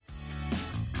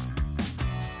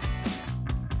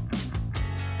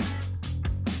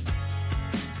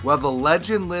Well, the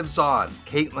legend lives on.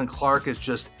 Caitlin Clark is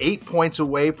just 8 points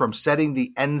away from setting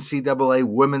the NCAA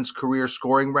women's career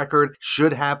scoring record.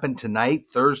 Should happen tonight,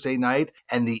 Thursday night,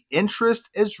 and the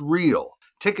interest is real.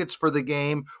 Tickets for the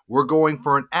game, we're going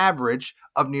for an average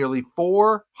of nearly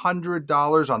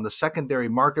 $400 on the secondary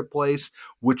marketplace,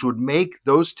 which would make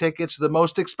those tickets the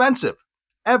most expensive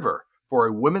ever for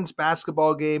a women's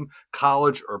basketball game,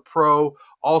 college or pro.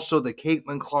 Also, the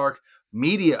Caitlin Clark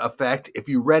media effect. If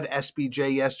you read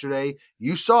SBJ yesterday,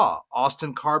 you saw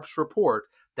Austin Karp's report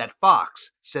that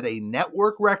Fox set a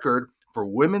network record for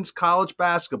women's college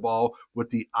basketball with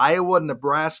the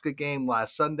Iowa-Nebraska game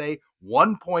last Sunday,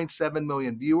 1.7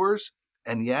 million viewers.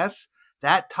 And yes,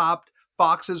 that topped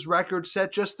Fox's record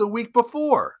set just the week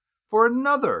before for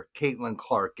another Caitlin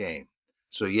Clark game.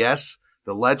 So yes,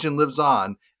 the legend lives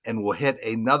on and will hit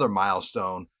another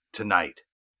milestone tonight.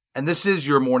 And this is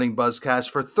your morning Buzzcast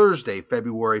for Thursday,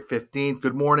 February 15th.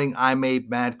 Good morning, I'm Abe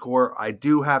Madcore. I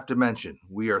do have to mention,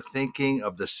 we are thinking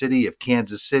of the city of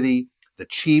Kansas City, the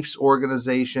Chiefs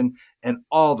organization, and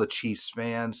all the Chiefs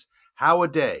fans. How a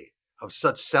day of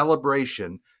such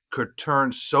celebration could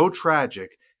turn so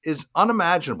tragic is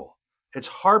unimaginable. It's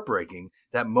heartbreaking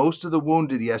that most of the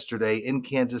wounded yesterday in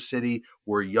Kansas City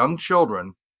were young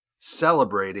children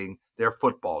celebrating their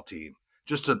football team.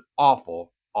 Just an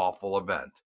awful, awful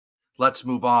event. Let's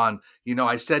move on.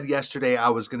 I said yesterday I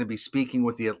was going to be speaking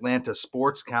with the Atlanta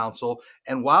Sports Council,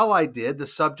 and while I did, the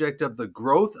subject of the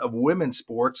growth of women's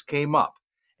sports came up.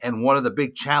 And one of the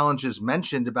big challenges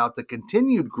mentioned about the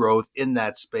continued growth in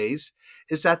that space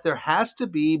is that there has to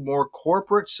be more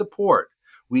corporate support.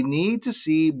 We need to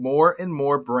see more and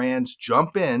more brands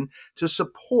jump in to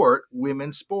support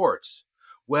women's sports.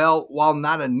 Well, while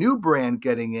not a new brand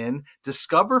getting in,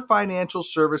 Discover Financial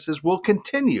Services will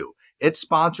continue its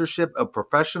sponsorship of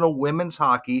professional women's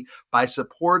hockey by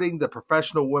supporting the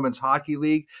Professional Women's Hockey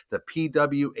League, the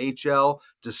PWHL.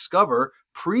 Discover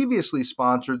previously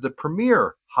sponsored the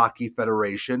Premier Hockey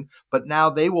Federation, but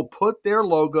now they will put their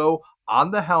logo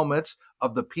on the helmets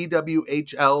of the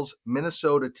PWHL's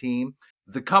Minnesota team.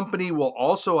 The company will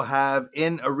also have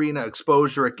in-arena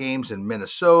exposure at games in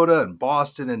Minnesota and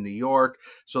Boston and New York,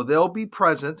 so they'll be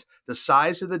present. The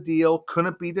size of the deal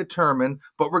couldn't be determined,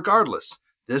 but regardless,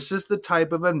 this is the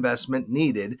type of investment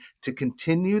needed to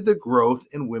continue the growth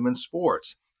in women's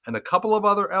sports. And a couple of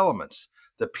other elements.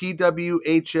 The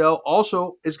PWHL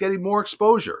also is getting more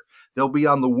exposure. They'll be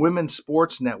on the Women's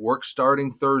Sports Network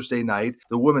starting Thursday night.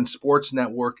 The Women's Sports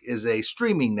Network is a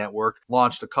streaming network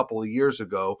launched a couple of years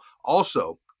ago.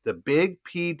 Also, the big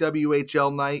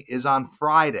PWHL night is on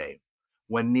Friday,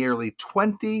 when nearly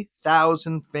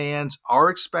 20,000 fans are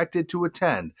expected to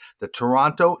attend the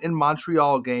Toronto and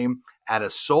Montreal game at a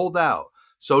sold-out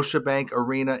Scotiabank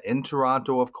Arena in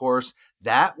Toronto, of course.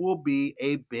 That will be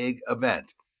a big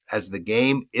event, as the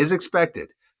game is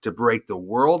expected to break the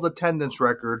world attendance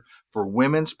record for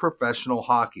women's professional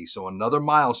hockey. So another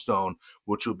milestone,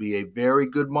 which will be a very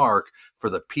good mark for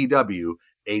the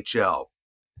PWHL.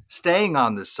 Staying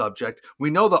on this subject, we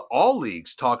know that all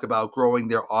leagues talk about growing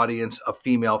their audience of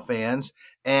female fans.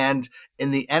 And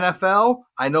in the NFL,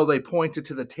 I know they pointed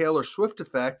to the Taylor Swift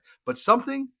effect, but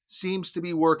something seems to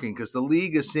be working because the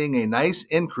league is seeing a nice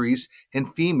increase in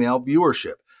female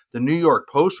viewership. The New York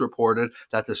Post reported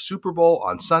that the Super Bowl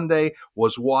on Sunday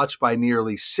was watched by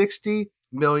nearly 60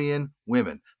 million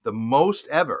women, the most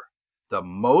ever,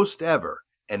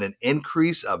 and an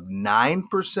increase of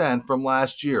 9% from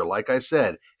last year. Like I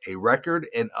said, a record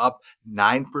and up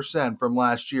 9% from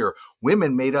last year.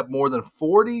 Women made up more than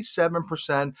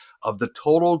 47% of the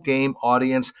total game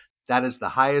audience. That is the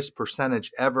highest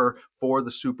percentage ever for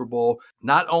the Super Bowl.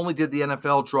 Not only did the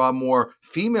NFL draw more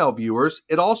female viewers,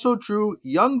 it also drew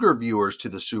younger viewers to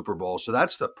the Super Bowl. So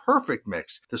that's the perfect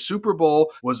mix. The Super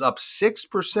Bowl was up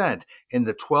 6% in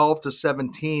the 12 to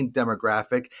 17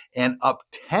 demographic and up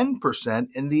 10%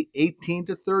 in the 18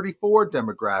 to 34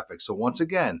 demographic. So once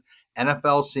again,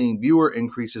 NFL seeing viewer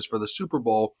increases for the Super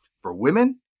Bowl for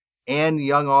women and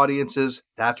young audiences.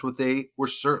 That's what they were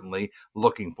certainly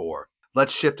looking for.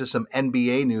 Let's shift to some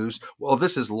NBA news. Well,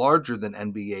 this is larger than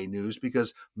NBA news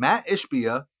because Matt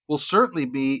Ishbia will certainly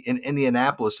be in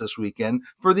Indianapolis this weekend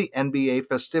for the NBA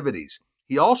festivities.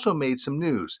 He also made some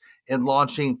news in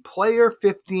launching Player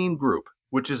 15 Group,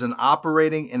 which is an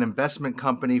operating and investment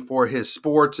company for his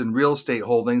sports and real estate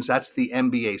holdings. That's the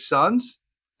NBA Suns,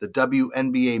 the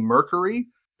WNBA Mercury,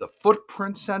 the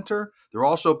Footprint Center. They're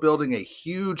also building a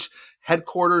huge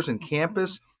headquarters and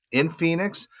campus in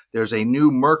Phoenix. There's a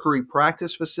new Mercury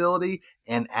practice facility,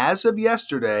 and as of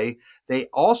yesterday, they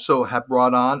also have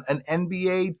brought on an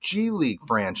NBA G League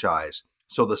franchise.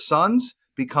 So the Suns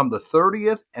become the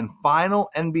 30th and final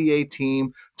NBA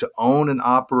team to own and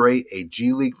operate a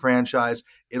G League franchise.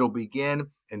 It'll begin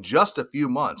in just a few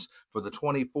months for the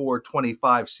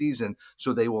 24-25 season,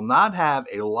 so they will not have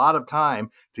a lot of time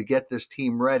to get this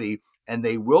team ready, and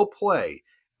they will play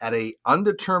at a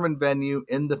undetermined venue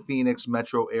in the Phoenix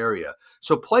metro area.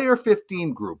 So Player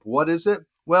 15 Group, what is it?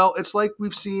 Well, it's like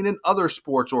we've seen in other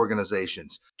sports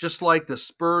organizations, just like the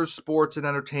Spurs Sports and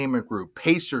Entertainment Group,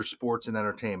 Pacers Sports and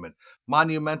Entertainment,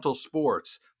 Monumental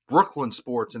Sports, Brooklyn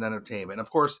Sports and Entertainment, of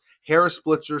course, Harris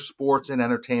Blitzer Sports and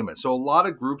Entertainment. So a lot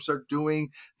of groups are doing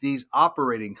these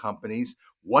operating companies.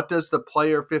 What does the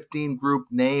Player 15 Group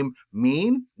name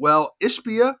mean? Well,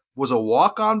 Ishbia was a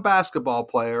walk-on basketball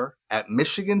player at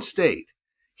Michigan State.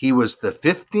 He was the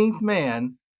 15th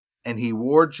man, and he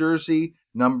wore jersey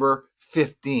number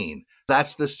 15.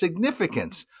 That's the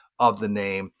significance of the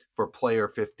name for Player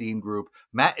 15 Group.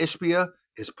 Matt Ishbia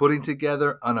is putting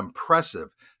together an impressive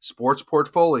sports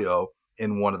portfolio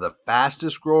in one of the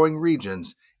fastest growing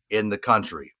regions in the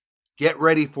country. Get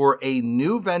ready for a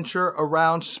new venture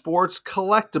around sports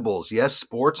collectibles. Yes,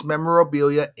 sports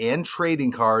memorabilia and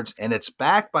trading cards, and it's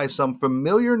backed by some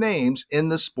familiar names in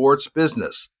the sports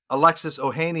business. Alexis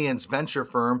Ohanian's venture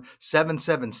firm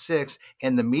 776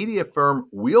 and the media firm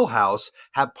Wheelhouse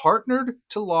have partnered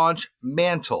to launch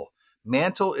Mantel.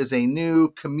 Mantel is a new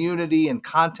community and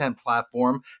content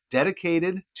platform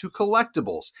dedicated to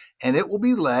collectibles, and it will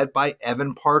be led by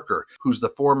Evan Parker, who's the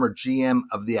former GM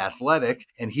of The Athletic,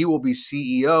 and he will be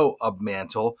CEO of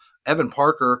Mantel. Evan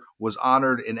Parker was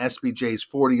honored in SBJ's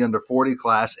 40 under 40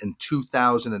 class in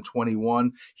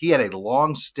 2021. He had a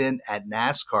long stint at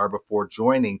NASCAR before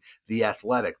joining The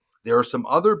Athletic. There are some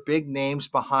other big names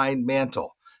behind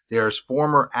Mantel. There's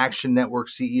former Action Network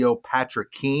CEO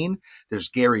Patrick Keane. There's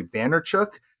Gary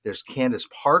Vaynerchuk. There's Candace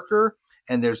Parker.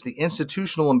 And there's the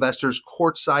institutional investors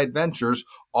Courtside Ventures,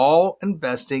 all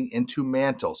investing into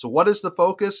Mantel. So what is the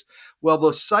focus? Well,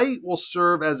 the site will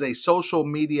serve as a social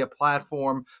media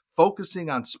platform focusing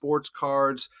on sports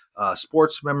cards,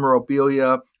 sports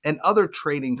memorabilia, and other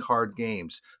trading card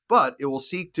games. But it will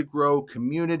seek to grow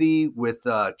community with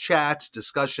chats,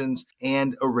 discussions,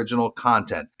 and original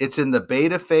content. It's in the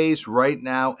beta phase right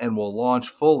now and will launch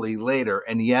fully later.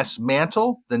 And yes,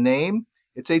 Mantel, the name,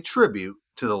 it's a tribute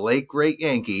to the late great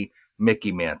Yankee,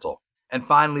 Mickey Mantle. And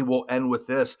finally, we'll end with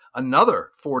this.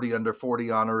 Another 40 under 40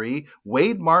 honoree,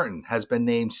 Wade Martin, has been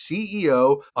named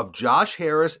CEO of Josh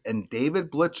Harris and David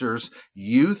Blitzer's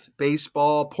youth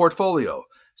baseball portfolio.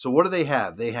 So what do they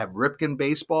have? They have Ripken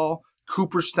Baseball,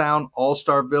 Cooperstown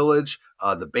All-Star Village,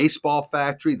 the Baseball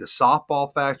Factory, the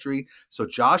Softball Factory. So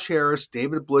Josh Harris,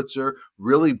 David Blitzer,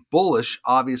 really bullish,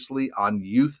 obviously, on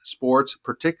youth sports,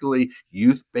 particularly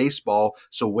youth baseball.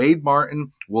 So Wade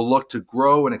Martin will look to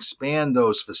grow and expand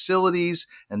those facilities,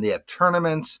 and they have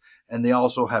tournaments, and they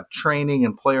also have training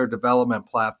and player development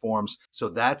platforms. So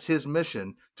that's his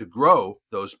mission, to grow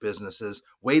those businesses.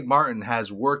 Wade Martin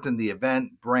has worked in the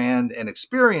event, brand, and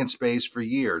experience space for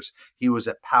years. He was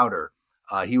at Powder.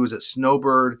 He was at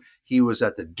Snowbird. He was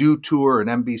at the Dew Tour and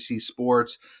NBC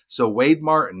Sports. So Wade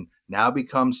Martin now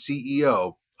becomes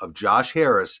CEO of Josh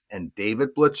Harris and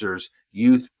David Blitzer's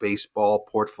youth baseball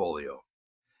portfolio.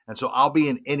 And so I'll be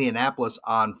in Indianapolis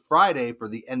on Friday for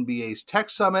the NBA's Tech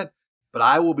Summit, but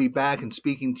I will be back and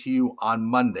speaking to you on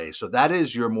Monday. So that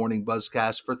is your morning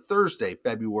Buzzcast for Thursday,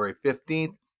 February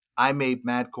 15th. I'm Abe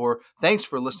Madcore. Thanks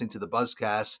for listening to the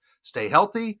Buzzcast. Stay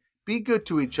healthy. Be good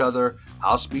to each other.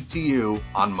 I'll speak to you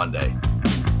on Monday.